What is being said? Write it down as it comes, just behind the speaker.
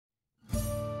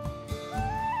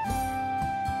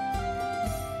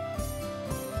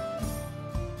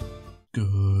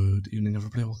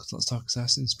everybody, welcome to Let's Talk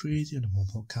Assassin's Creed, your number one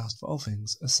podcast for all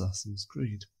things Assassin's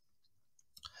Creed.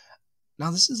 Now,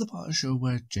 this is about a show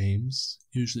where James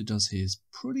usually does his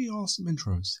pretty awesome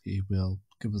intros. He will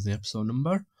give us the episode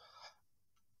number,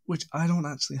 which I don't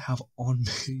actually have on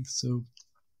me, so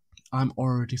I'm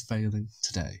already failing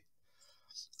today.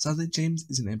 Sadly, James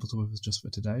isn't able to with us just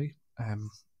for today.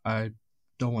 I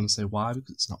don't want to say why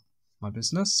because it's not my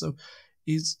business, so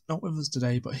he's not with us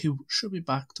today, but he should be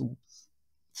back to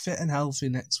fit and healthy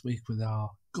next week with our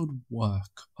good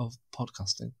work of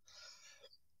podcasting.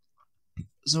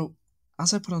 So,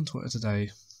 as I put on Twitter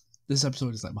today, this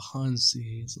episode is like behind the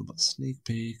scenes, a little bit of a sneak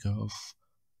peek of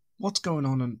what's going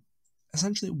on and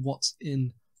essentially what's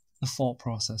in the thought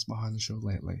process behind the show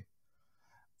lately.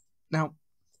 Now,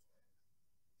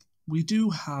 we do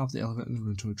have the elephant in the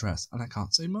room to address, and I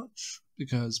can't say much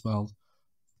because, well,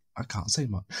 I can't say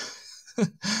much.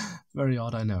 Very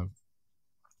odd, I know.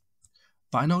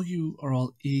 But I know you are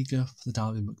all eager for the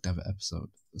Darby McDevitt episode.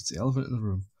 It's the elephant in the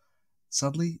room.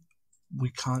 Sadly, we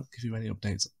can't give you any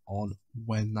updates on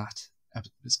when that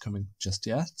episode is coming just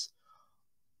yet.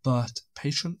 But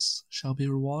patience shall be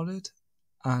rewarded,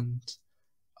 and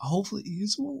hopefully you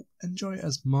will enjoy it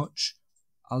as much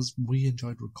as we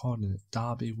enjoyed recording it.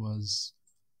 Darby was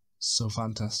so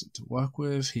fantastic to work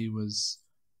with. He was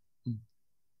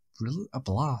really a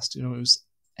blast. You know, it was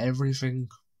everything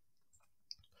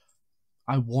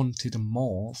I wanted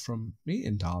more from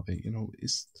meeting Darby. You know,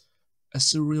 it's a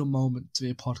surreal moment to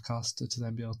be a podcaster, to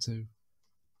then be able to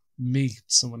meet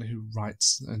someone who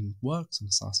writes and works on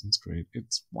Assassin's Creed.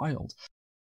 It's wild.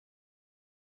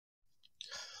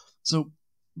 So,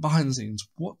 behind the scenes,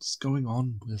 what's going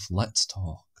on with Let's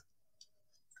Talk?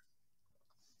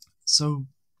 So,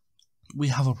 we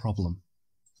have a problem.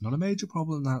 Not a major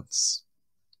problem that's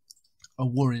a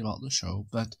worry about the show,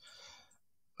 but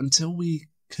until we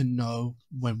can know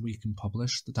when we can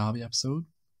publish the Darby episode,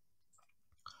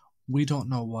 we don't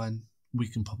know when we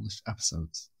can publish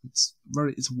episodes. It's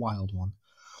a wild one.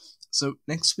 So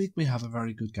next week we have a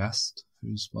very good guest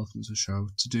who's welcome to the show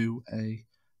to do a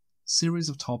series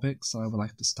of topics that I would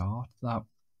like to start that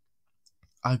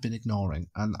I've been ignoring,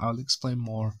 and I'll explain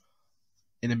more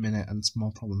in a minute and some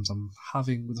more problems I'm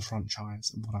having with the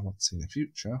franchise and what I want to see in the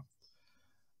future.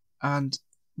 And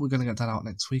we're going to get that out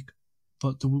next week,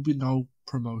 but there will be no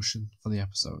promotion for the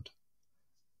episode.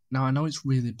 Now, I know it's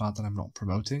really bad that I'm not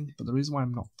promoting, but the reason why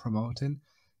I'm not promoting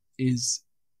is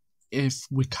if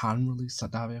we can release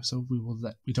that Darby episode,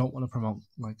 we don't want to promote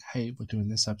like, hey, we're doing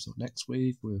this episode next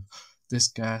week with this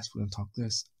guest, we're going to talk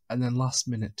this, and then last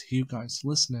minute to you guys,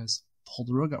 listeners, pull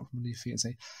the rug out from under your feet and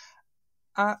say,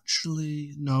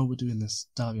 actually, no, we're doing this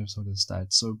Darby episode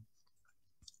instead. So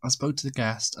I spoke to the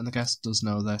guest, and the guest does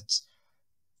know that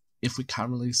if we can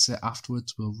release it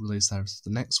afterwards, we'll release theirs the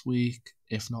next week.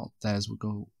 If not, theirs will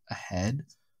go ahead.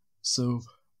 So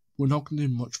we're not going to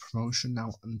do much promotion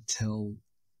now until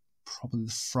probably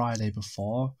the Friday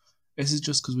before. This is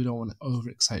just because we don't want to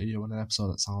overexcite you on an episode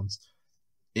that sounds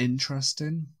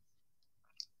interesting.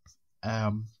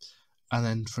 And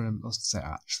then for us to say,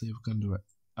 actually, we're going to do it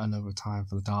another time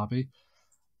for the Darby.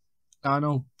 Now, I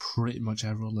know pretty much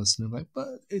everyone listening, like, but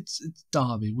it's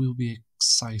Darby. We'll be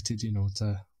excited, you know,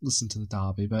 to listen to the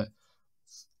Darby. But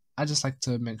I just like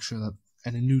to make sure that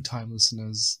any new time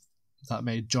listeners that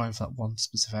may join for that one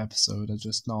specific episode are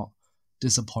just not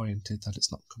disappointed that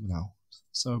it's not coming out.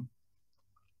 So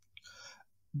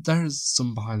there's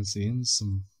some behind the scenes,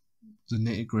 the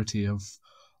nitty gritty of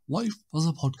life as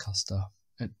a podcaster.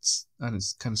 It's kind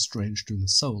of strange doing the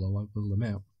solo, I will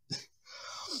admit.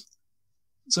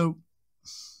 So,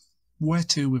 where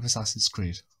to with Assassin's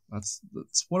Creed? That's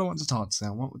what I want to talk today.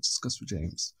 I want to discuss with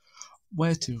James.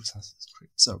 Where to with Assassin's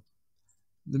Creed? So,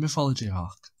 the mythology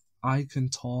arc. I can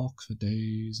talk for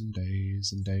days and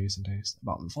days and days and days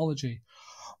about mythology,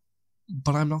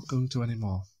 but I'm not going to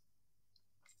anymore.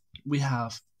 We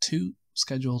have 2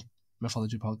 scheduled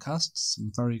mythology podcasts,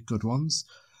 some very good ones,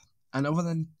 and other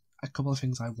than a couple of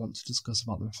things I want to discuss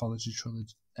about the mythology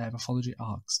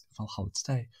arcs in Valhalla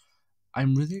today,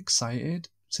 I'm really excited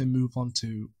to move on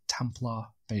to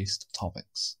Templar-based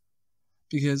topics,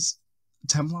 because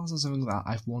Templars are something that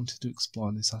I've wanted to explore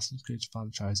in the Assassin's Creed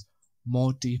franchise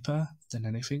more deeper than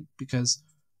anything, because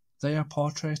they are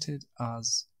portrayed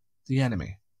as the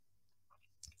enemy,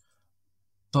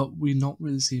 but we not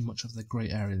really see much of the grey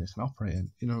area they can operate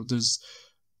in. You know, there's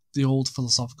the old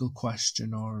philosophical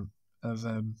question of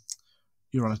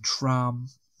you're on a tram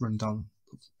running down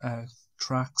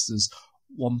tracks, there's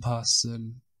one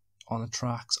person on the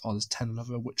tracks, or there's 10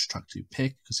 another, which track do you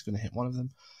pick because you're going to hit one of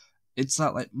them? It's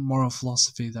that like moral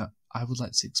philosophy that I would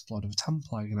like to see explored of a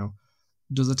Templar. You know,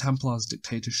 does a Templar's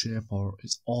dictatorship or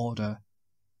its order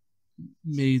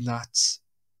mean that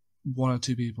one or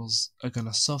two peoples are going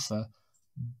to suffer,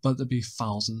 but there'll be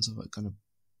thousands of it going to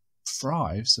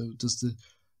thrive? So does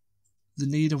the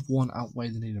need of one outweigh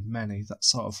the need of many? That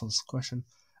sort of was the question.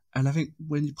 And I think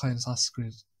when you play an Assassin's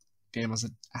Creed game as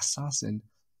an assassin,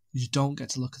 you don't get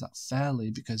to look at that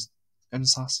fairly, because an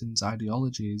assassin's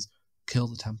ideology is kill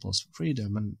the Templars for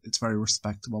freedom, and it's a very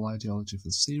respectable ideology for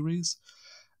the series,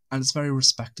 and it's a very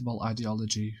respectable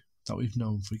ideology that we've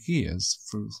known for years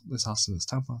through the Assassins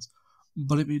Templars.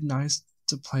 But it'd be nice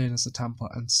to play it as a Templar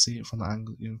and see it from the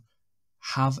angle you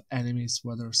have enemies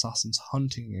where they're assassins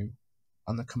hunting you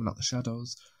and they're coming out the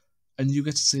shadows, and you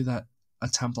get to see that a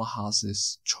Templar has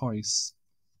this choice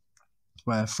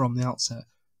where from the outset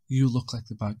you look like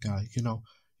the bad guy.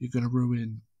 You're going to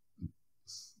ruin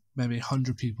maybe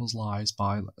 100 people's lives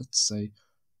by, let's say,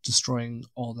 destroying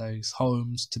all these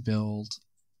homes to build,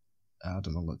 I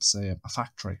don't know, let's say a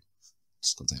factory.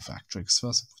 Just going to say factory because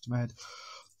first thing put in my head.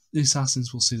 The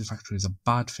assassins will see the factory as a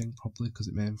bad thing, probably because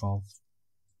it may involve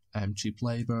cheap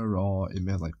labour, or it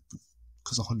may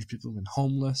because 100 people have been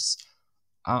homeless.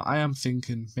 I am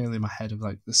thinking mainly in my head of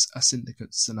a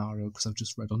syndicate scenario because I've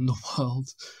just read Underworld.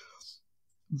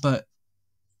 But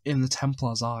in the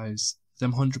Templars' eyes,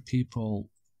 them 100 people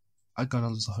are going to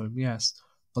lose a home, yes,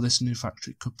 but this new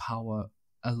factory could power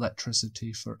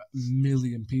electricity for 1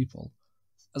 million people.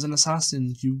 As an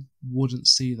assassin, you wouldn't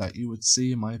see that. You would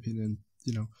see, in my opinion,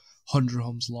 100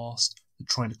 homes lost. They're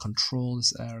trying to control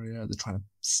this area. They're trying to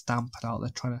stamp it out.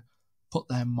 They're trying to put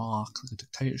their mark like a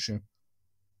dictatorship.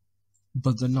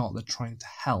 But they're not. They're trying to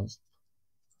help.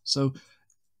 So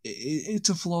it's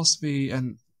a philosophy,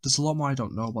 and there's a lot more I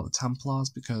don't know about the Templars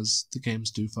because the games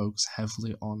do focus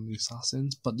heavily on the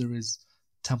assassins, but there is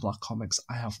Templar comics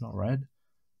I have not read.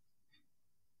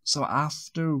 So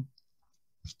after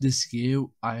this year,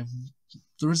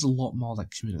 there is a lot more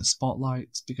community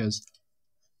spotlights because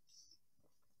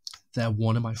they're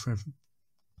one of my favourite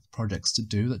projects to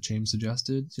do that James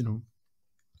suggested.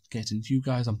 Getting you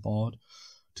guys on board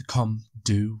to come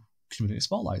do community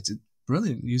spotlights. It's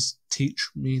brilliant. You teach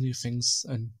me new things,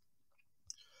 and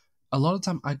a lot of the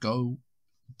time I go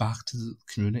back to the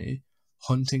community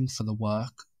hunting for the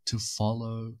work to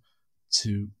follow,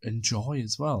 to enjoy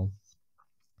as well.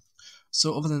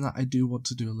 So other than that, I do want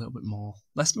to do a little bit more,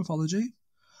 less mythology,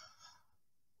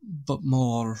 but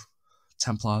more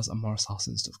Templars and more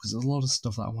assassin stuff, because there's a lot of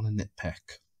stuff that I want to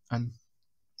nitpick, and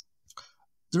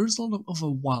there is a lot of other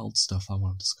wild stuff I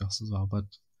want to discuss as well, but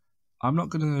I'm not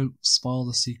going to spoil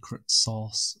the secret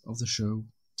sauce of the show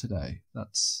today.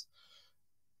 That's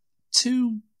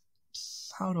too,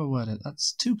 how do I word it?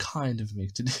 That's too kind of me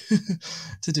to do,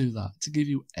 to do that, to give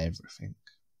you everything.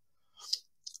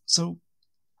 So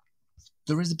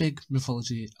there is a big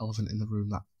mythology elephant in the room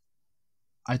that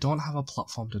I don't have a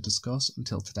platform to discuss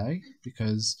until today,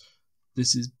 because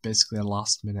this is basically a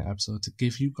last minute episode to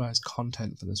give you guys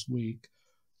content for this week,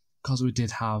 because we did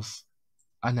have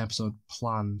an episode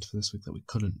planned for this week that we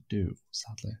couldn't do,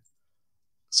 sadly.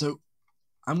 So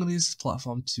I'm going to use this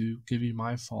platform to give you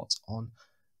my thoughts on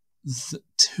the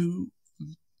two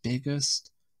biggest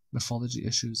mythology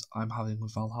issues I'm having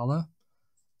with Valhalla,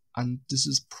 and this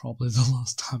is probably the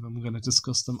last time I'm going to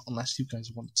discuss them unless you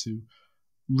guys want to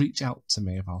reach out to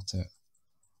me about it.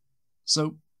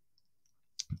 So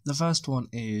the first one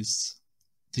is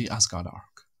the Asgard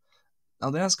arc. Now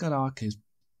the Asgard arc is,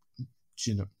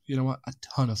 you know what, a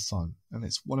ton of fun, and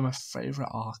it's one of my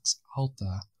favourite arcs out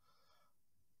there.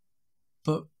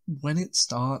 But when it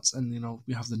starts, and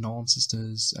we have the Norn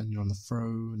sisters, and you're on the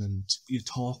throne, and you're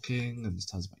talking, and it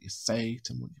tells about your fate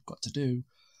and what you've got to do,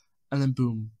 and then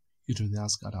boom, you're doing the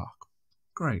Asgard arc.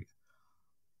 Great.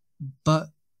 But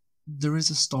there is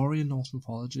a story in Norse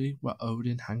mythology where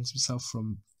Odin hangs himself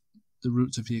from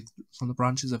the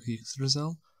branches of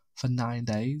Yggdrasil for 9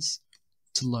 days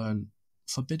to learn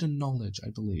forbidden knowledge, I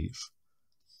believe.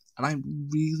 And I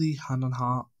really, hand on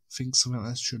heart, think something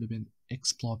like this should have been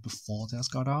explored before the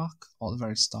Asgard arc, or at the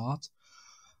very start.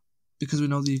 Because we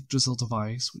know the Yggdrasil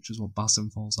device, which is what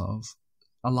Basim falls out of,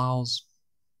 allows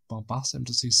Basim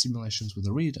to see simulations with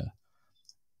the reader.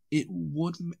 It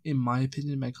would, in my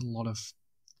opinion, make a lot of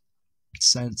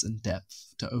sense and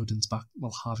depth to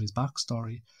Harvey's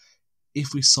backstory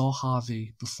if we saw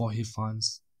Harvey before he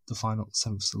finds the final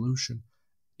 7th solution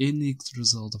in the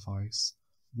Yggdrasil device,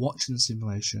 watching the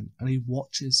simulation, and he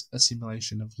watches a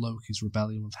simulation of Loki's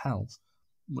rebellion with Hel,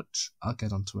 which I'll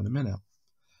get onto in a minute.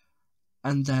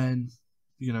 And then,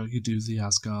 you do the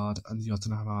Asgard and the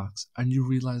Jotunheim arcs, and you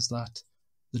realise that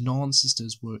the Norn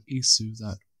sisters were Isu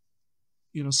that,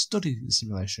 study the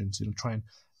simulations,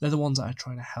 they're the ones that are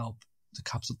trying to help the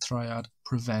Capsule Triad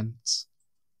prevent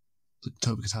the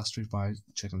Toby catastrophe by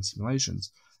checking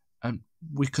simulations. And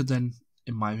we could then,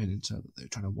 in my opinion, interpret that they're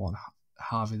trying to warn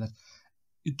Harvey that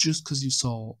just because you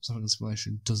saw something in the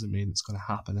simulation doesn't mean it's going to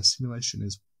happen. A simulation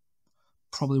is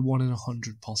probably 1 in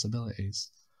 100 possibilities.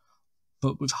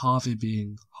 But with Harvey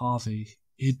being Harvey,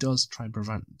 he does try and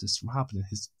prevent this from happening,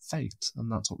 his fate,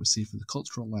 and that's what we see through the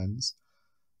cultural lens.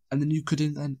 And then you could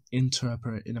then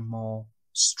interpret it in a more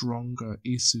stronger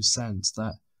Isu sense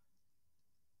that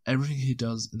everything he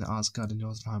does in the Asgard and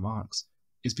Jotunheim arcs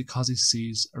is because he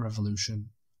sees a revolution.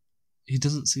 He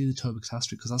doesn't see the Toby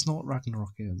catastrophe because that's not what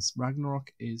Ragnarok is.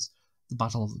 Ragnarok is the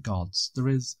battle of the gods. There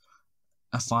is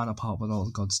a final part where all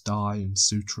the gods die and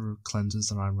Sutra cleanses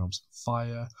the 9 realms of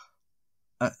fire.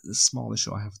 The small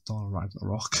issue I have with Thor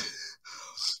Ragnarok.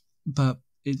 But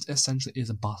it essentially is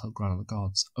a battleground of the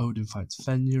gods. Odin fights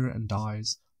Fenrir and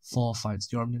dies. Thor fights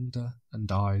Jormungandr and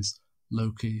dies.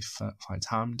 Loki fights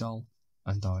Heimdall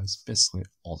and dies. Basically,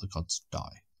 all the gods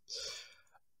die.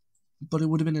 But it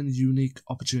would have been a unique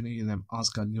opportunity in them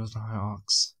Asgard and Jotunheim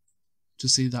arcs to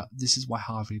see that this is why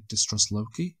Harvey distrusts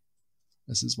Loki.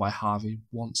 This is why Harvey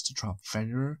wants to trap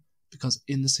Fenrir, because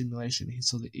in the simulation he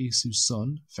saw the Isu's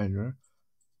son, Fenrir,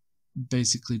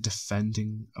 basically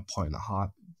defending a point at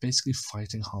heart, basically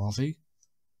fighting Harvey.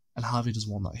 And Harvey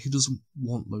doesn't want that. He doesn't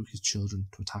want Loki's children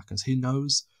to attack us.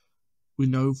 We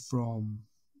know from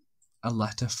a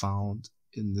letter found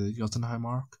in the Jotunheim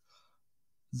arc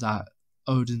that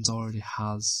Odin's already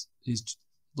has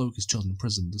Loki's children in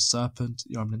prison. The serpent,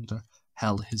 Jormungandr,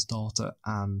 held his daughter,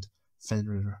 and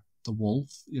Fenrir the wolf.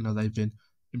 They've been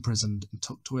imprisoned and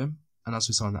took to him. And as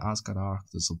we saw in the Asgard arc,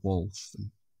 there's a wolf,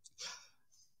 and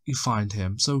you find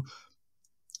him. So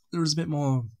there is a bit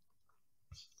more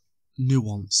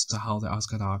nuance to how the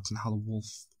Asgard arcs and how the wolf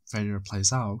Fenrir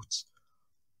plays out.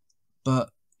 But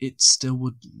it still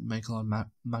would make a lot of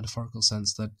metaphorical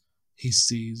sense that he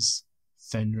sees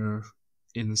Fenrir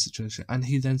in the situation, and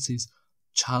he then sees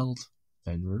child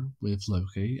Fenrir with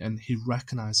Loki, and he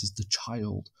recognizes the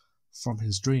child from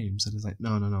his dreams, and he's like,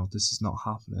 no, this is not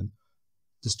happening.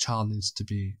 This child needs to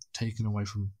be taken away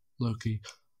from Loki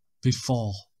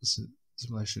before the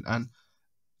simulation. And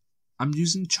I'm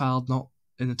using child not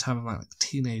in the term of like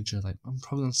teenager. Like, I'm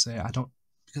probably gonna say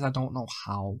because I don't know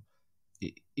how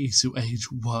Isu age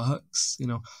works.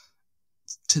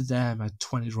 To them, a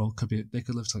 20-year-old they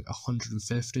could live to like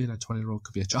 150, and a 20-year-old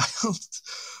could be a child.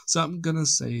 So I'm gonna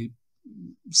say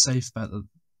safe bet that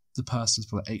the person's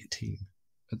probably 18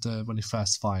 when he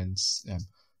first finds him,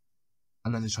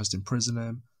 and then he tries to imprison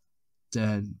him.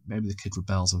 Then maybe the kid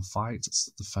rebels and fights.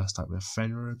 It's the first time with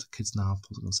Fenrir. The kid's now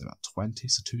probably going to say about 20,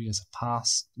 so 2 years have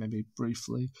passed, maybe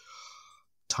briefly.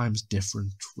 Time's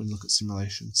different when you look at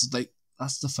simulations.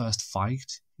 That's the first fight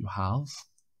you have.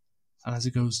 And as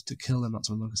he goes to kill him, that's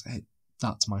when Loki says, hey,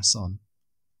 that's my son.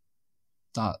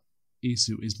 That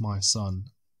Isu is my son.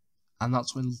 And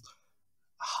that's when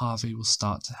Harvey will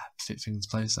start to fit things in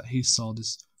place, that he saw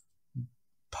this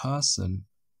person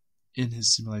in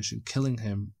his simulation killing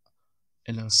him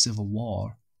in a civil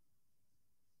war,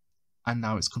 and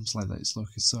now it's come to light that it's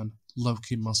Loki's son.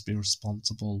 Loki must be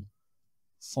responsible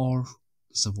for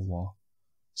the civil war.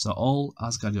 So all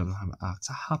Asgard Jotunheim acts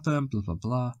happen, blah blah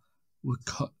blah. We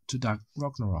cut to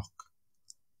Ragnarok.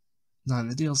 Now in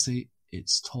the DLC,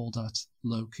 it's told that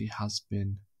Loki has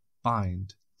been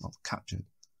captured,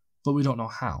 but we don't know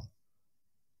how.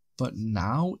 But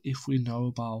now, if we know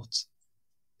about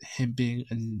him being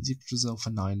in Yggdrasil for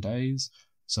 9 days,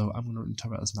 so I'm going to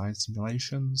interpret it as 9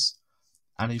 simulations,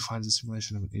 and he finds a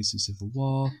simulation of an Isu civil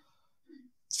war.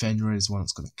 Fenrir is the one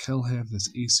that's going to kill him. This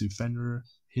Isu Fenrir,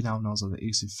 he now knows that the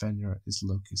Isu Fenrir is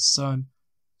Loki's son,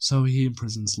 so he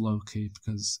imprisons Loki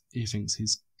because he thinks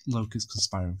Loki's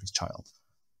conspiring with his child.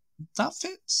 That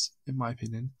fits, in my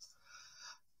opinion.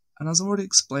 And as I already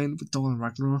explained with Dawn and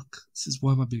Ragnarok, this is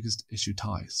where my biggest issue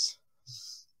ties.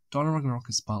 Dawn and Ragnarok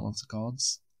is Battle of the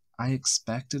Gods. I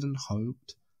expected and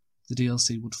hoped the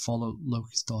DLC would follow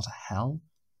Loki's daughter Hel,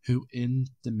 who in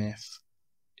the myth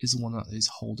is the one that is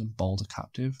holding Balder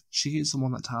captive. She is the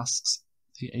one that tasks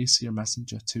the Aesir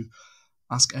messenger to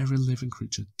ask every living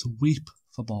creature to weep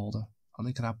for Balder, and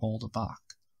they can have Balder back.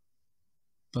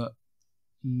 But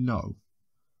no,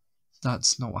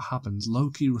 that's not what happens.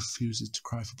 Loki refuses to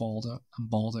cry for Balder, and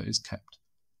Balder is kept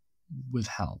with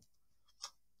Hel.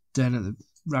 Then at the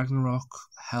Ragnarok,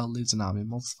 Hel leads an army of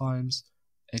Muspelheims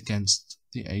against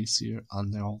the Aesir,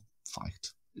 and they all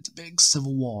fight. It's a big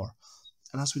civil war,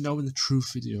 and as we know in the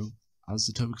Truth video, as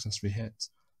the Toby catastrophe hits,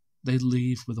 they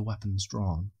leave with the weapons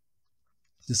drawn.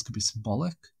 This could be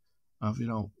symbolic of,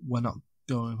 we're not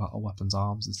going about our weapons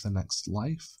arms, it's the next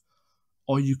life.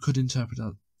 Or you could interpret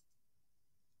it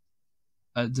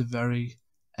at the very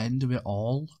end of it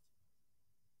all,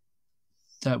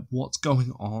 that what's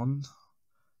going on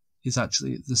is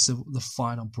actually the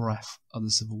final breath of the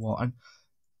Civil War, and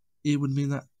it would mean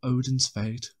that Odin's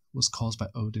fate was caused by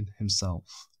Odin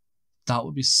himself. That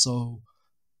would be so,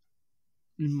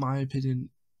 in my opinion,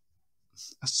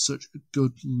 such a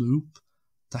good loop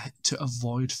that to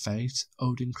avoid fate,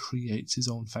 Odin creates his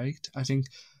own fate. I think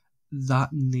that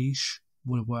niche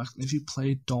would have worked if you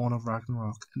played Dawn of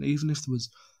Ragnarok, and even if there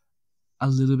was a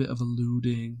little bit of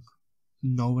alluding,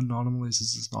 no anomalies,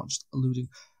 it's not just alluding,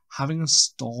 having a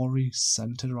story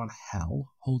centered around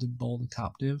Hel holding Balder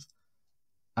captive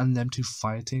and them two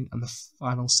fighting, and the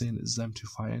final scene is them two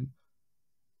fighting,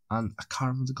 and I can't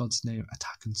remember the god's name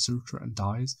attacking Sutra and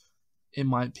dies, in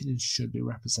my opinion, should be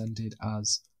represented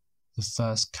as the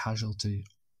first casualty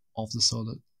of the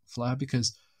solar flare,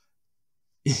 because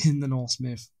in the Norse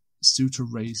myth, Sutra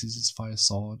raises his fire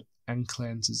sword and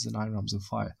cleanses the 9 realms of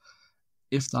fire.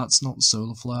 If that's not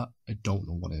solar flare, I don't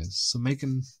know what is. So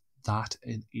making that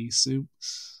in Isu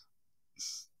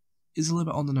is a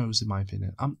little bit on the nose in my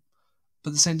opinion.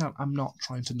 But at the same time, I'm not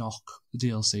trying to knock the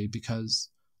DLC, because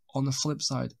on the flip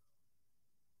side,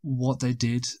 what they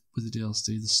did with the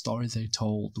DLC, the story they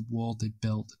told, the world they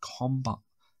built, the combat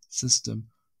system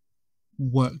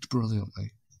worked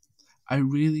brilliantly. I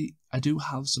do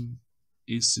have some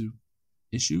Isu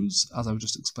issues, as I've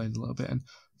just explained a little bit, and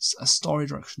a story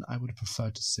direction I would have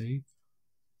preferred to see,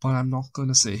 but I'm not going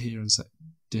to sit here and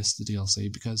diss the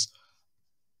DLC, because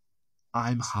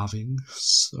I'm having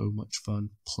so much fun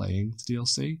playing the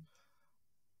DLC,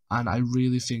 and I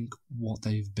really think what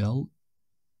they've built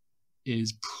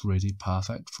is pretty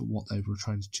perfect for what they were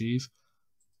trying to achieve.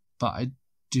 But I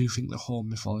do think the whole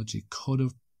mythology could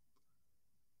have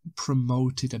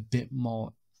promoted a bit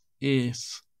more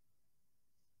if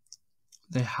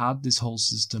they had this whole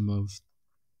system of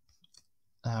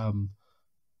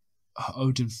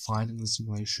Odin finding the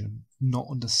simulation, not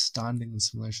understanding the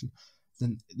simulation.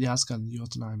 Then the Asgard and the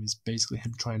Jotunheim is basically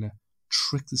him trying to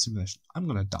trick the simulation. I'm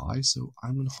going to die, so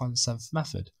I'm going to find the 7th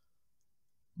method.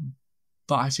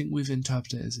 But I think we've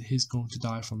interpreted it as he's going to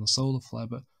die from the solar flare.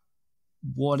 But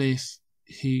what if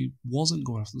he wasn't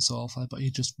going after the solar flare, but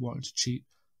he just wanted to cheat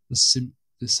the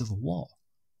Civil War?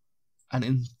 And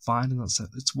in finding that,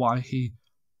 it's why he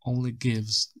only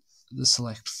gives the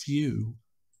select few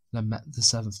the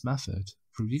 7th method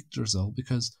through Yggdrasil,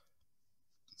 because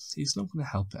he's not going to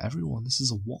help everyone. This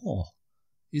is a war.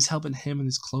 He's helping him and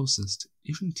his closest.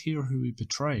 Even Tyr, who he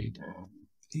betrayed,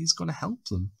 he's going to help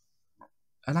them.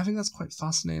 And I think that's quite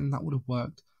fascinating. That would have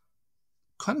worked.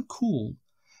 Kind of cool.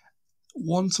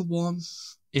 1-to-1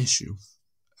 issue.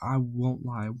 I won't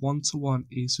lie. 1-to-1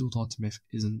 Isildur to myth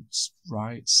isn't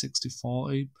right.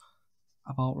 60-40,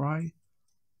 about right.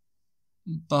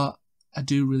 But I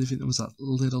do really think there was that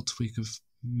little tweak of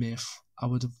myth I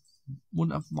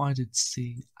wouldn't have minded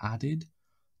seeing added,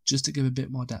 just to give a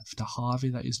bit more depth to Harvey,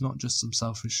 that he's not just some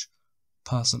selfish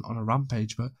person on a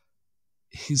rampage, but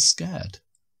he's scared.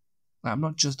 Like, I'm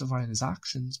not justifying his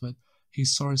actions, but he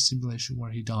saw a simulation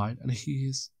where he died and he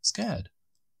is scared.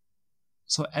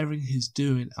 So everything he's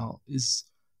doing out is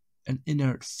an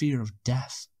inert fear of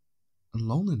death and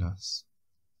loneliness,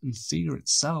 and fear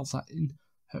itself, that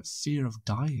inherent fear of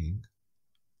dying.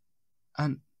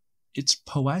 And it's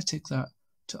poetic that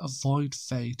to avoid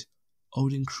fate,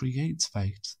 Odin creates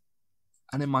fate.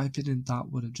 And in my opinion, that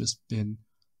would have just been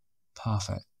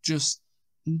perfect. Just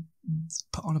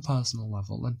on a personal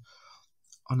level. And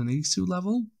on an Isu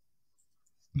level,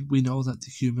 we know that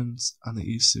the humans and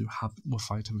the Isu were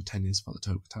fighting for 10 years for the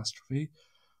total catastrophe.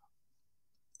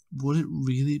 Would it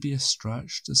really be a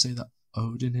stretch to say that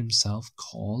Odin himself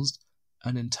caused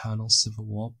an internal civil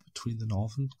war between the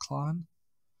Northern clan?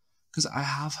 Because I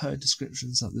have heard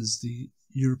descriptions that there's the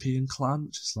European clan,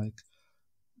 which is like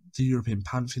the European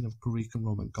pantheon of Greek and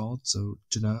Roman gods, so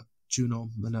Juno,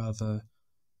 Minerva,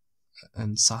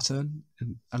 and Saturn,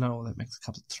 and I know that makes the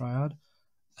Capital Triad.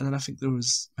 And then I think there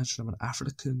was mention of an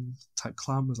African type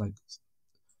clan with like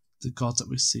the gods that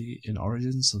we see in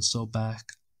Origins, so Sobek,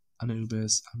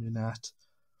 Anubis, Amunet.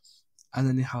 And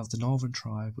then you have the Northern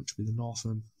tribe, which would be the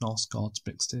Northern Norse gods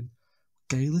mixed in.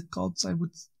 Gaelic gods, I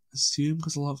would assume,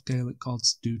 because a lot of Gaelic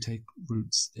gods do take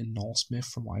roots in Norse myth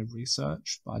from what I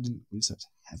researched, but I didn't research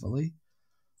heavily.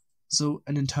 So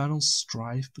an internal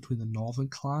strife between the Northern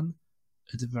clan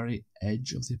at the very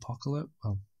edge of the apocalypse,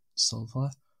 well, Silver,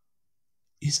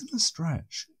 isn't a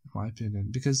stretch, in my opinion,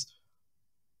 because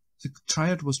the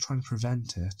Triad was trying to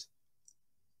prevent it.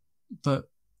 But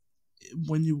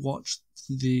when you watch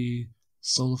the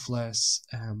Solar Flare's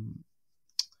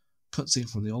cutscene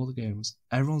from the older games,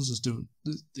 everyone's just doing,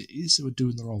 the Issa were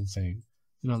doing their own thing.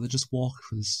 They just walk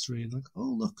through the street and like,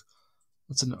 oh look,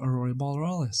 that's an Aurora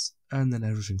Borealis, and then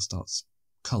everything starts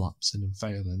collapsing and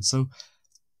failing. So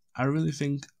I really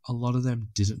think a lot of them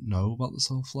didn't know about the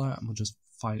solar flare and were just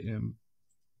fighting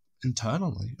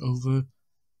internally over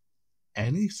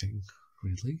anything,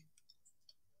 really.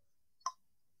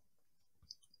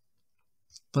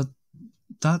 But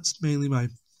that's mainly my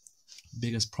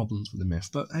biggest problems with the myth.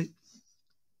 But hey,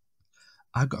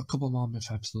 I've got a couple more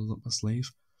myth episodes up my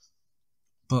sleeve.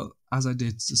 But as I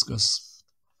did discuss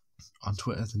on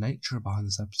Twitter, the nature behind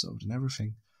this episode and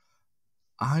everything,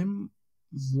 I'm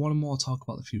want to more talk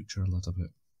about the future a little bit.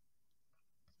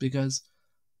 Because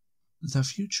the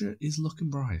future is looking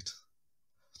bright.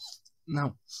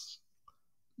 Now,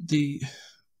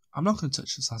 I'm not going to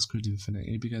touch Assassin's Creed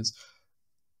Infinity because,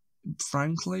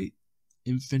 frankly,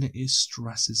 Infinity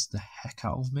stresses the heck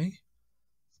out of me.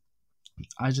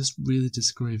 I just really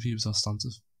disagree with Ubisoft's stance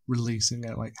of releasing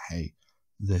it like, hey,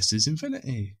 this is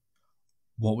Infinity.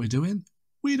 What we're doing?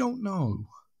 We don't know.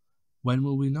 When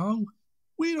will we know?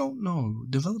 We don't know.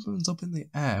 Development's up in the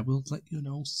air. We'll let you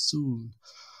know soon.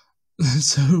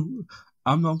 So,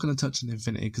 I'm not going to touch on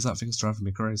Infinity because that thing's driving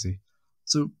me crazy.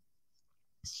 So,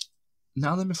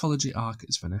 now the Mythology arc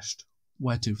is finished,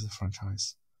 where to for the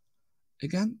franchise?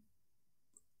 Again,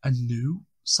 a new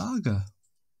saga.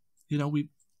 We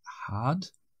had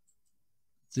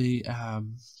the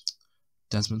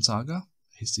Desmond saga,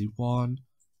 AC1,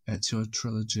 Ezio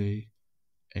trilogy,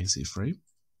 AC3.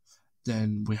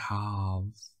 Then we have,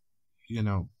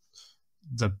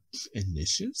 the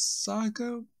Initius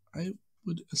saga, I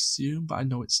would assume, but I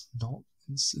know it's not.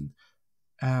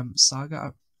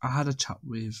 Saga, I had a chat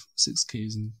with Six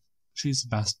Keys, and she's the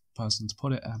best person to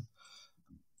put it.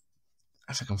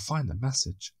 If I can find the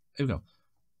message. Here we go.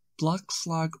 Black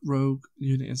Flag, Rogue,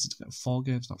 Unity, and Syndicate, 4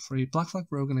 games, not 3. Black Flag,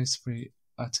 Rogue, and AC3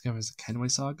 are together as the Kenway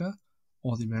saga,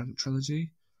 or the American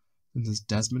trilogy. Then there's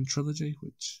Desmond trilogy,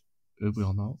 which we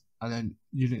all know. And then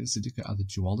Unity and Syndicate are the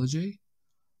duology.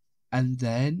 And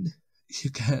then you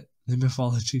get the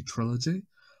Mythology trilogy.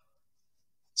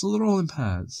 So they're all in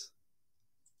pairs.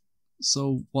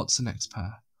 So what's the next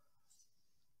pair?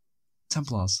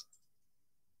 Templars.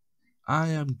 I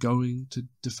am going to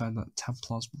defend that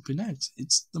Templars would be next.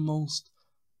 It's the most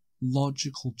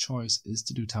logical choice is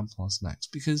to do Templars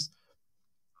next, because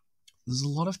there's a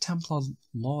lot of Templar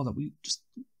lore that we just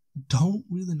don't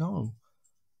really know.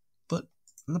 But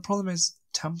the problem is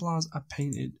Templars are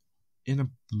painted in a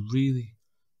really,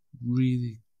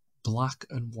 really black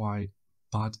and white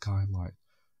bad guy light.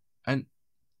 And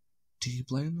do you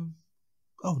blame them?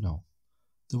 Oh no.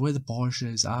 The way the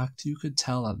Borgias act, you could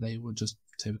tell that they were just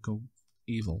typical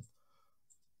evil.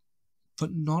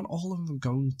 But not all of them are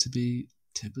going to be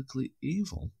typically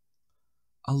evil.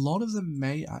 A lot of them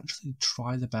may actually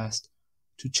try their best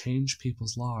to change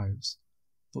people's lives,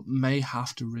 but may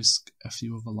have to risk a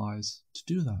few of their lives to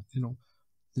do that.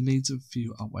 The needs of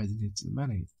few outweigh the needs of the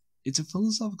many. It's a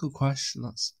philosophical question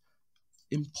that's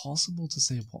impossible to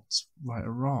say what's right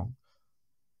or wrong,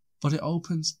 but it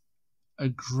opens a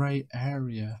grey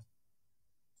area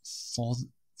for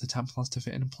the Templars to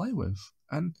fit in and play with.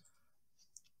 And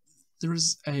there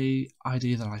is a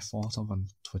idea that I thought of on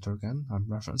Twitter again. I'm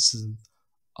referencing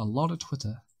a lot of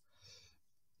Twitter.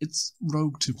 It's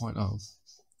Rogue 2.0.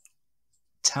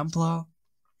 Templar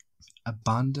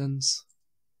abandons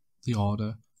the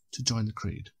Order to join the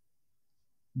Creed.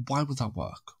 Why would that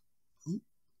work?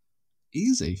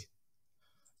 Easy.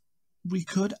 We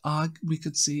could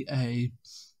see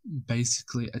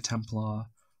basically a Templar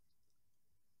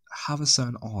have a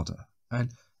certain order,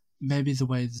 and maybe the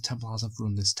way the Templars have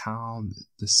run this town,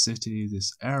 this city,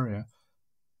 this area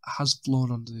has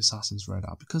flown under the Assassin's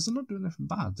radar because they're not doing anything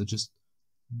bad. They're just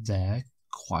there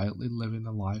quietly living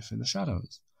a life in the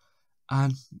shadows.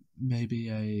 And maybe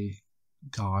a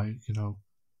guy,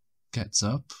 gets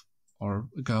up, or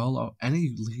a girl, or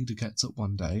any leader gets up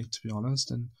one day, to be honest,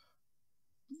 and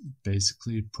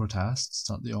basically protests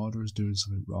that the Order is doing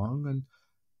something wrong and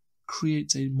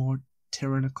creates a more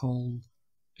tyrannical,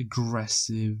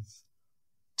 aggressive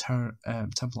Templar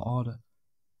Order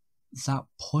that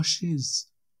pushes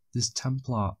this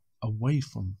Templar away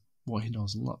from what he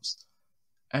knows and loves.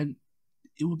 And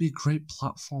it would be a great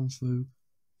platform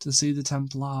to see the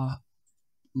Templar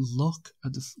look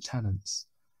at the tenants.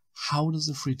 How does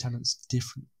the three tenants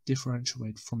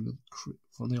differentiate from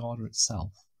the Order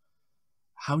itself?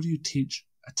 How do you teach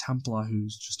a Templar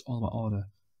who's just all about order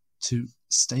to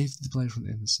save the player from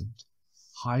the innocent,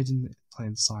 hide in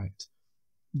plain sight,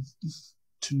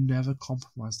 to never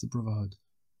compromise the Brotherhood,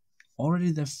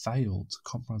 already they've failed to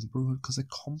compromise the Brotherhood because they're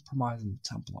compromising the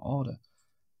Templar Order.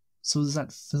 So there's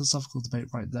that philosophical debate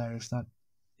right there.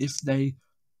 If they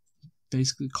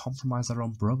basically compromise their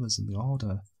own brothers in the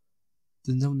Order,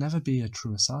 then they'll never be a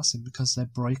true assassin because they're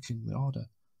breaking the Order.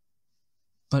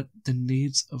 But the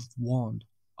needs of one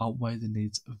outweigh the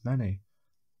needs of many.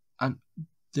 And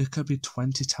there could be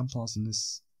 20 Templars in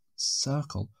this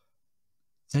circle.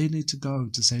 They need to go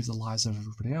to save the lives of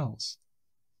everybody else.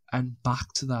 And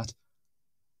back to that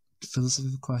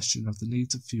philosophical question of the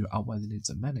needs of few outweigh the needs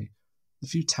of many. The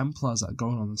few Templars that are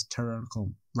going on this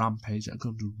tyrannical rampage that are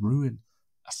going to ruin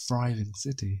a thriving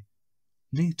city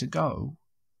need to go.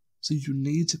 So you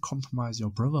need to compromise your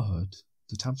Brotherhood,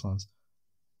 the Templars,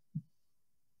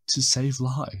 to save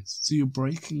lives. So you're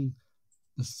breaking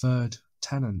the third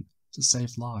tenet to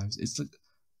save lives.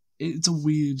 It's a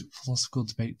weird philosophical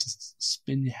debate to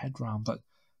spin your head around, but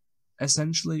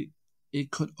essentially it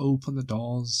could open the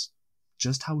doors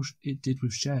just how it did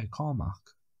with Shay Cormac.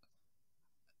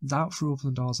 That threw open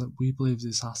the doors that we believe the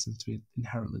assassins to be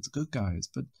inherently the good guys,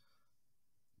 but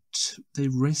they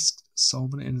risked so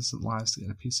many innocent lives to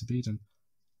get a piece of Eden,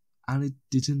 and it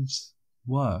didn't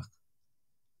work.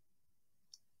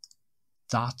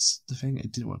 That's the thing,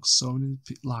 it didn't work. So many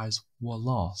lives were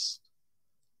lost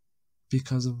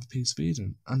because of a piece of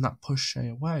Eden, and that pushed Shay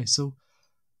away. So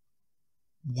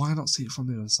why not see it from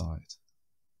the other side?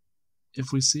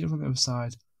 If we see it from the other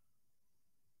side,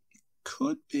 it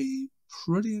could be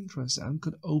pretty interesting and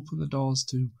could open the doors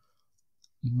to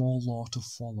more law to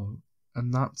follow.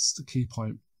 And that's the key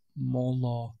point, more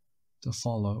law to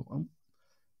follow.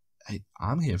 Hey,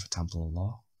 I'm here for Templar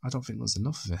law. I don't think there's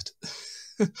enough of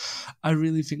it. I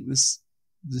really think this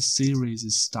series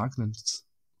is stagnant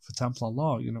for Templar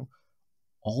law. You know,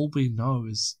 all we know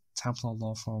is Templar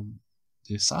law from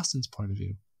the assassin's point of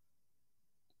view.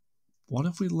 What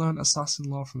if we learn assassin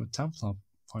law from a Templar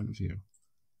point of view?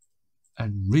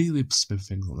 And really spin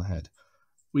things on the head.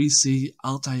 We see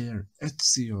Altair,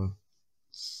 Ezio,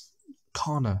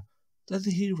 Connor, they're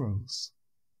the heroes.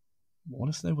 What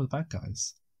if they were the bad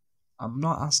guys? I'm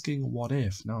not asking what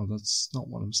if, no, that's not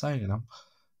what I'm saying. I'm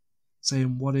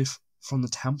saying what if, from the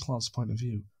Templars' point of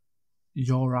view,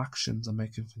 your actions are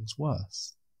making things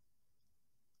worse.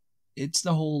 It's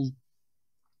the whole...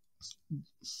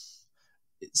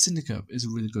 Syndicate is a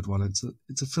really good one. It's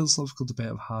a philosophical debate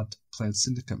I've had playing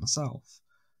Syndicate myself,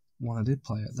 when I did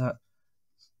play it, that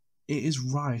it is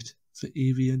right for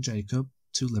Evie and Jacob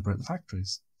to liberate the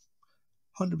factories.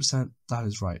 100% that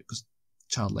is right, because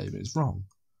child labour is wrong.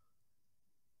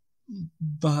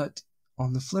 But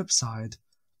on the flip side,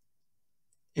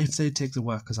 if they take the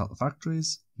workers out of the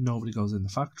factories, nobody goes in the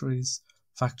factories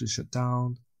shut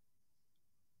down,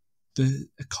 the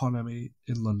economy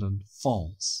in London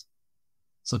falls.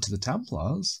 So to the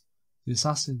Templars, the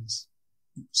assassins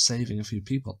saving a few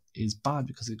people is bad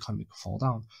because the economy could fall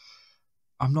down.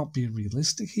 I'm not being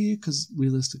realistic here, because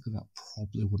realistically that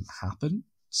probably wouldn't happen.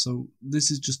 So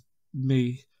this is just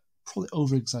me probably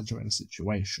over-exaggerating the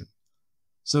situation.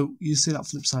 So you see that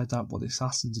flip side, that what the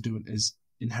assassins are doing is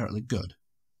inherently good.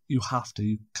 You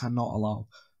cannot allow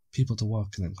people to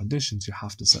work in them conditions, you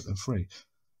have to set them free.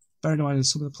 Bear in mind, in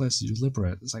some of the places you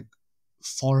liberate, there's like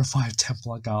 4 or 5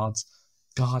 Templar guards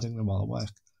guarding them while they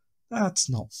work. That's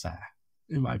not fair,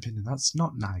 in my opinion. That's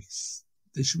not nice.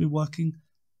 They should be working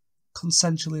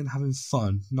consensually and having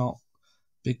fun, not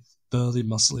big, burly,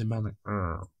 muscly men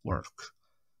like, work.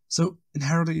 So,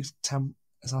 inherently,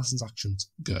 assassins' actions,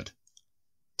 good.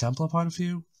 Templar point of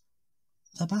view,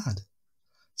 they're bad.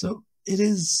 So, it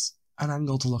is an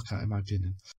angle to look at, in my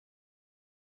opinion.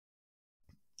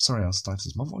 Sorry, I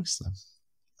stifled my voice then.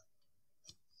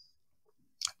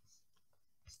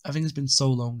 I think it's been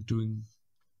so long doing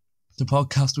the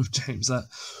podcast with James that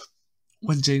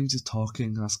when James is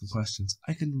talking and asking questions,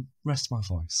 I can rest my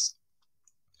voice.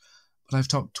 But I've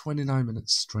talked 29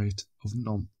 minutes straight of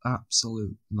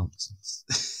absolute nonsense.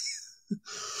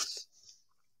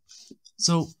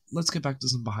 So let's get back to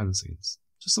some behind the scenes.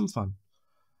 Just some fun.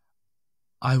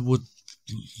 I would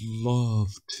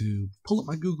love to pull up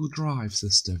my Google Drive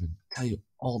system and tell you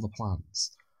all the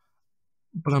plans,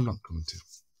 but I'm not going to.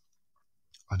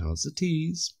 I know it's a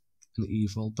tease and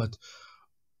evil, but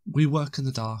we work in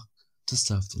the dark to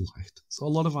serve the light. So a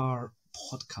lot of our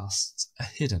podcasts are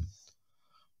hidden.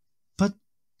 But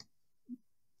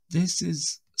this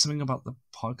is something about the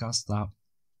podcast that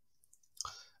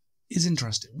is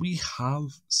interesting. We have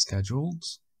scheduled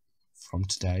from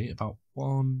today about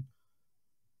 1,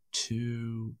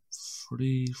 2,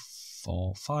 3,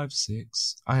 4, 5,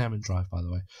 6. I am in Drive, by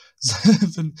the way.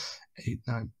 7, 8,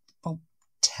 9, about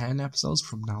 10 episodes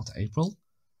from now to April.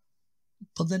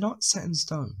 But they're not set in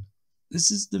stone. this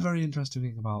is the very interesting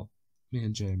thing about me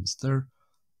and James. They're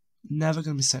never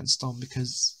going to be set in stone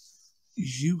because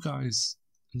you guys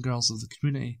and girls of the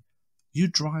community, you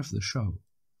drive the show.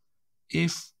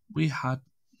 If we had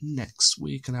next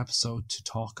week an episode to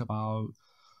talk about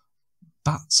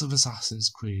bats of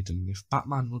Assassin's Creed and if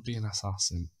Batman would be an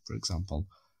assassin, for example,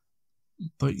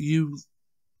 but you,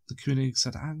 the community,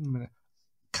 said, hang a minute,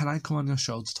 can I come on your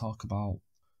show to talk about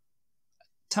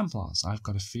Templars? I've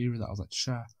got a theory that I'd like to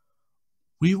share.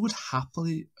 We would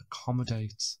happily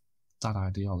accommodate that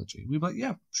ideology. We'd be like,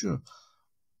 yeah, sure.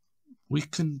 We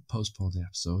can postpone the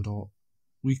episode or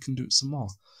we can do it some more.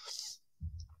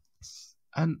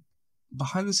 And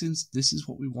behind the scenes, this is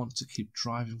what we want to keep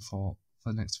driving for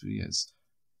the next few years.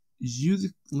 You,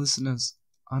 the listeners,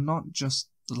 are not just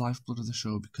the lifeblood of the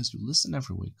show because you listen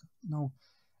every week. No,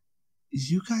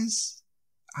 you guys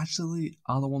actually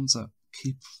are the ones that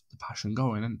keep the passion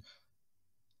going. And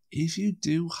if you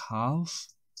do have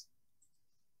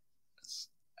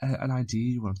an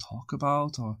idea you want to talk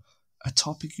about or a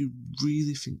topic you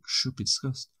really think should be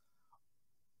discussed,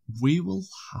 we will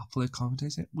happily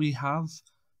accommodate it. We have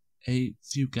a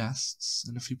few guests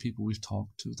and a few people we've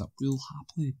talked to that we'll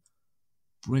happily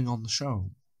bring on the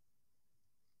show.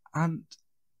 And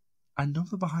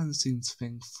another behind the scenes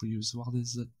thing for you as well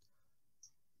is that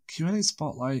Q&A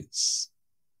Spotlights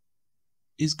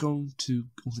is going to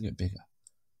only get bigger.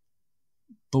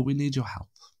 But we need your help.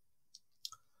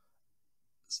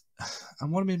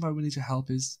 And what I mean by we need your help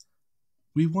is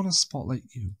we want to spotlight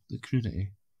you, the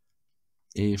community.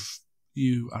 If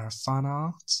you are a fan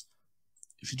art,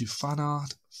 if you do fan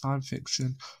art, fan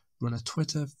fiction, run a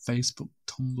Twitter, Facebook,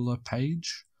 Tumblr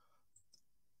page,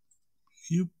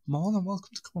 you're more than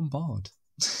welcome to come on board.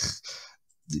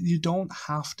 You don't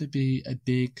have to be a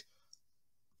big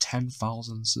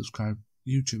 10,000 subscribe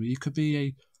YouTuber. You could be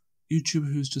a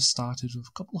YouTuber who's just started with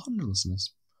a couple of hundred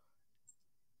listeners.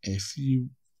 If you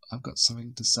have got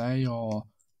something to say or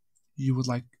you would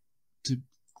like to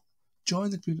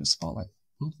join the community spotlight,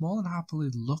 we'll more than happily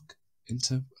look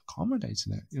into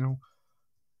accommodating it. You know,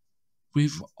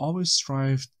 we've always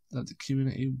strived that the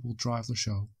community will drive the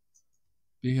show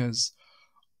because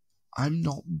I'm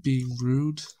not being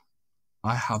rude.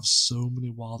 I have so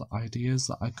many wild ideas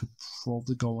that I could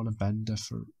probably go on a bender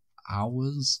for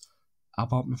hours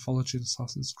about mythology and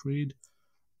Assassin's Creed,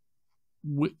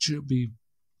 which would be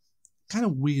kind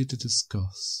of weird to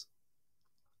discuss.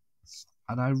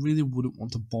 And I really wouldn't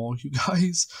want to bore you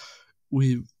guys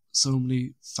with so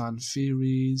many fan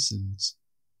theories and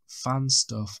fan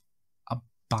stuff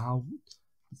about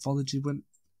mythology when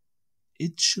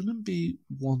it shouldn't be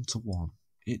one-to-one.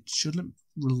 It shouldn't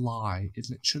rely, it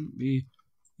shouldn't be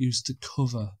used to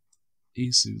cover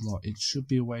Isu lore. It should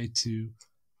be a way to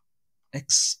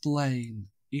explain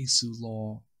Isu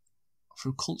lore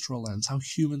through cultural lens, how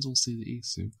humans will see the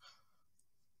Isu.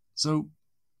 So,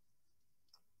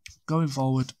 going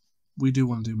forward, we do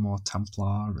want to do more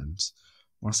Templar and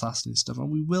more Assassin stuff, and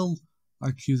we will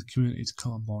like you, the community, to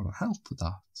come on board and help with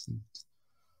that. And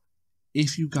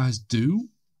if you guys do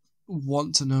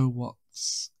want to know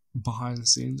what's behind the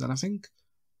scenes, and I think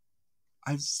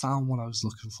I've found what I was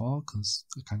looking for because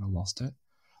I kind of lost it,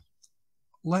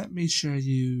 let me share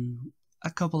you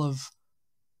a couple of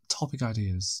topic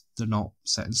ideas. They're not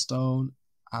set in stone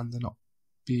and they're not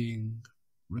being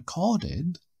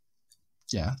recorded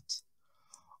yet,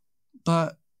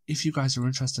 but if you guys are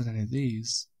interested in any of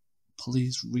these,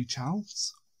 please reach out.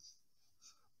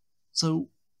 So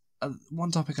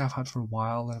one topic I've had for a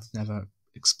while and I've never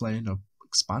explained or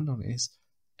expand on is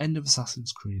end of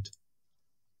Assassin's Creed.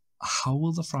 How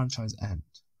will the franchise end?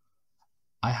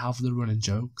 I have the running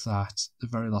joke that the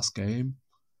very last game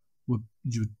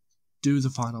you would do the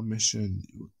final mission,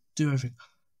 you would do everything,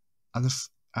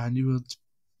 and you would.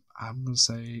 I'm going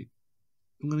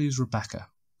to use Rebecca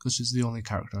because she's the only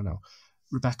character I know.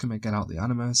 Rebecca may get out the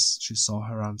Animus. She saw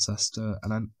her ancestor,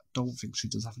 and I don't think she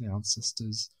does have any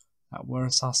ancestors that were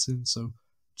assassins. So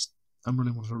I'm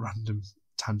running with a random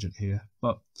tangent here,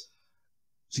 but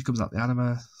she comes out the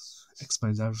Animus,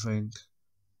 explains everything,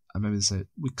 and maybe they say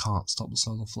we can't stop the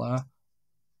solar flare.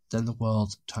 Then the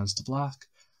world turns to black,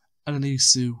 and an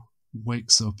Isu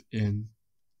wakes up in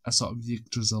a sort of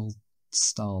Yggdrasil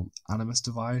style Animus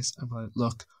device and like,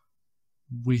 look,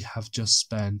 we have just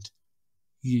spent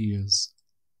years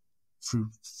through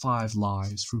 5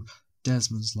 lives, through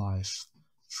Desmond's life,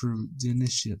 through the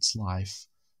Initiate's life,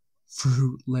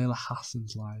 through Layla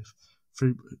Hassan's life,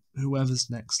 through whoever's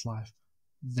next life.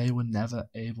 They were never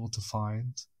able to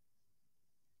find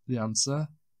the answer.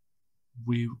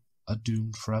 We are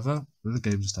doomed forever. Then the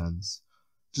game just ends.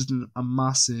 Just a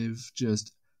massive,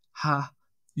 just, ha,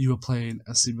 you were playing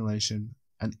a simulation,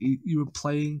 and you were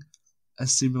playing a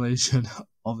simulation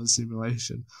of a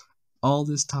simulation. All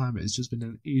this time, it's just been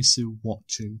an Isu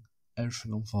watching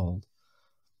everything unfold.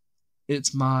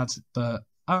 It's mad, but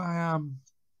I am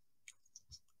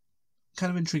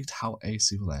kind of intrigued how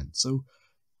AC will end. So,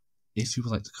 if you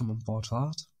would like to come on board for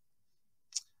that,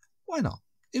 why not?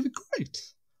 It'd be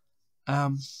great.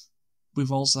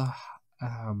 We've also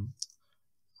kind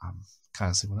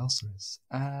of see what else there is.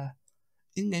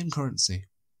 In-game currency.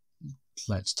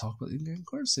 Let's talk about in-game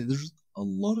currency. There's a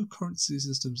lot of currency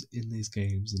systems in these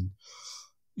games, and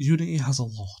Unity has a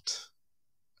lot.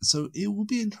 So it will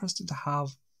be interesting to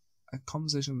have a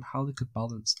conversation on how they could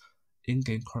balance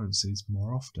in-game currencies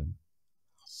more often.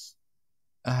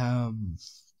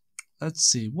 Let's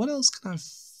see, what else can I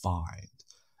find?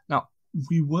 Now,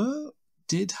 we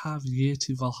did have Year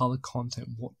 2 Valhalla content.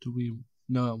 What do we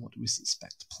know and what do we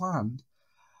suspect planned?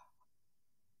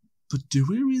 But do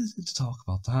we really need to talk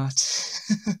about that?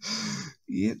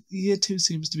 Year 2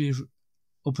 seems to be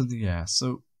up in the air.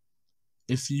 So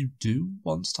if you do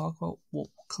want to talk about what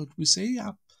could we see,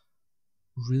 I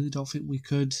really don't think we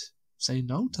could say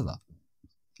no to that.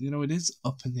 It is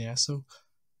up in the air, so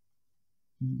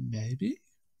maybe.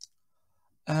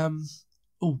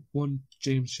 One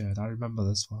James shared, I remember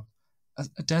this one.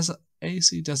 A desert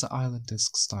AC Desert Island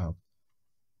disc style.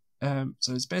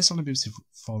 So it's based on a BBC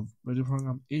 4 radio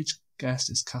program. Each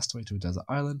guest is cast away to a desert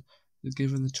island. They're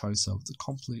given the choice of the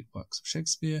complete works of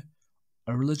Shakespeare,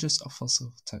 a religious or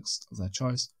philosophical text of their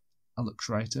choice, a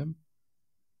luxury item.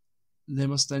 They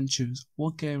must then choose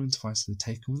what gaming device they're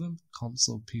taking with them,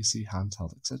 console, PC,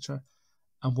 handheld, etc.,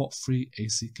 and what free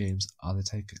AC games are they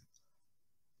taking.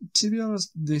 To be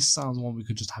honest, this sounds one we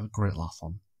could just have a great laugh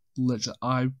on. Literally,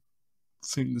 I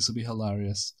think this would be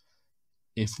hilarious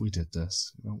if we did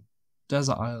this.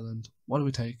 Desert Island, what are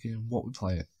we taking, what we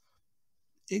play it.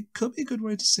 It could be a good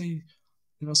way to see,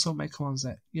 someone may come on and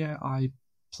say, yeah, I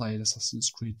played Assassin's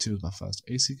Creed 2 as my first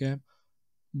AC game,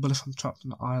 but if I'm trapped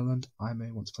on an island, I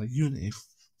may want to play Unity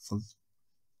for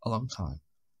a long time.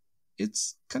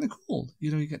 It's kind of cool.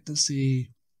 You get to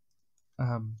see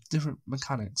different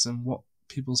mechanics and what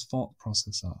people's thought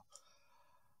process are.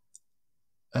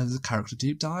 There's a character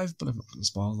deep dive, but I'm not going to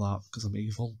spoil that because I'm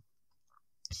evil.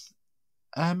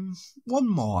 One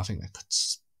more I think I could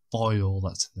spoil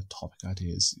that's in the topic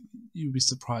ideas. You'd be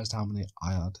surprised how many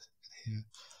I had in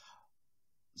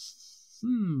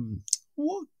here.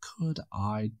 What could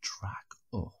I drag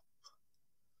up?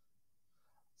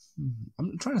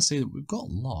 I'm trying to say that we've got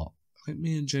a lot. I think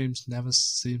me and James never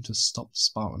seem to stop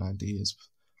spouting ideas.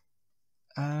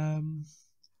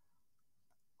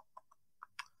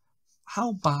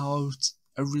 How about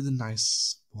a really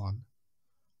nice one?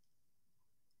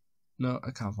 No,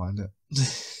 I can't find it.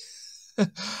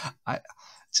 I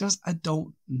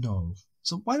don't know.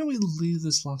 So why don't we leave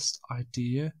this last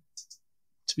idea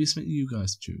to be something you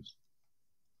guys choose,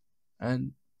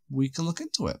 and we can look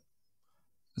into it.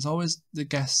 As always, the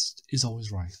guest is always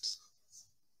right.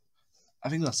 I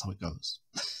think that's how it goes.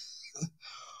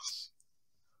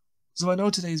 So I know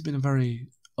today's been a very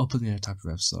up in the air type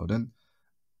of episode, and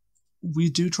we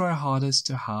do try our hardest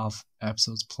to have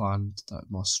episodes planned that are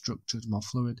more structured, more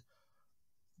fluid.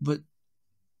 But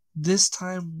this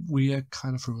time we are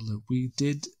kind of for a loop. We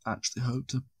did actually hope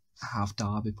to have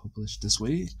Darby published this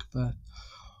week, but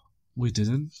we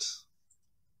didn't.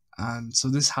 And so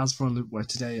this has for a loop where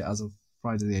today, as of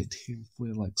Friday the 18th,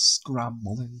 we're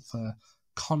scrambling for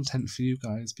content for you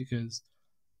guys because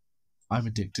I'm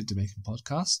addicted to making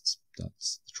podcasts.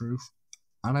 That's the truth.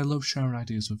 And I love sharing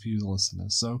ideas with you, the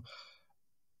listeners. So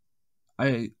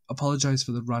I apologise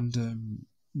for the random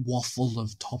waffle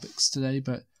of topics today,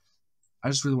 but I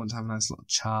just really want to have a nice little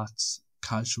chat,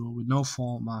 casual, with no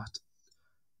format,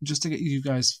 just to get you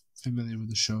guys familiar with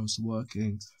the shows,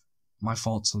 working, my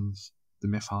thoughts on the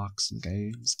myth arcs and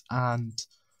games, and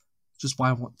just why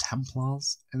I want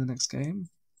Templars in the next game.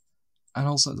 And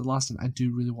also, the last thing, I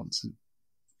do really want to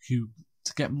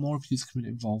get more of you, the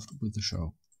community, involved with the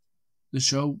show. The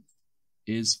show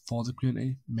is for the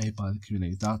community, made by the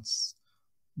community. That's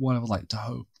what I would like to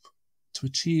hope to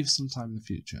achieve sometime in the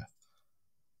future.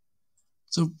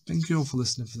 So thank you all for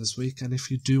listening for this week, and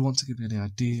if you do want to give me any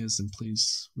ideas, then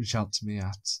please reach out to me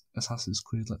at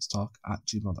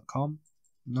assassinscreedletstalk@gmail.com.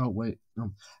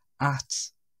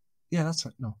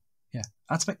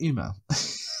 That's my email.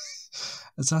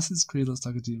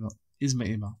 assassinscreedletstalk@gmail is my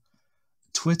email.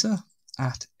 Twitter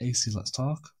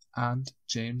 @ACLetsTalk and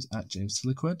James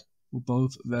 @JamesTiliquid. We're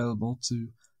both available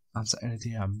to answer any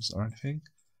DMs or anything.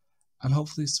 And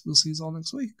hopefully we'll see you all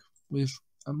next week with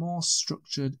a more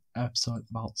structured episode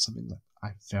about something that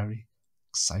I'm very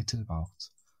excited about.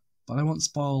 but I won't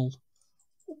spoil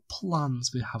what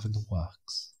plans we have in the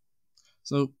works.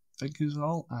 So, thank you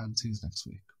all, and see you next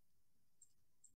week.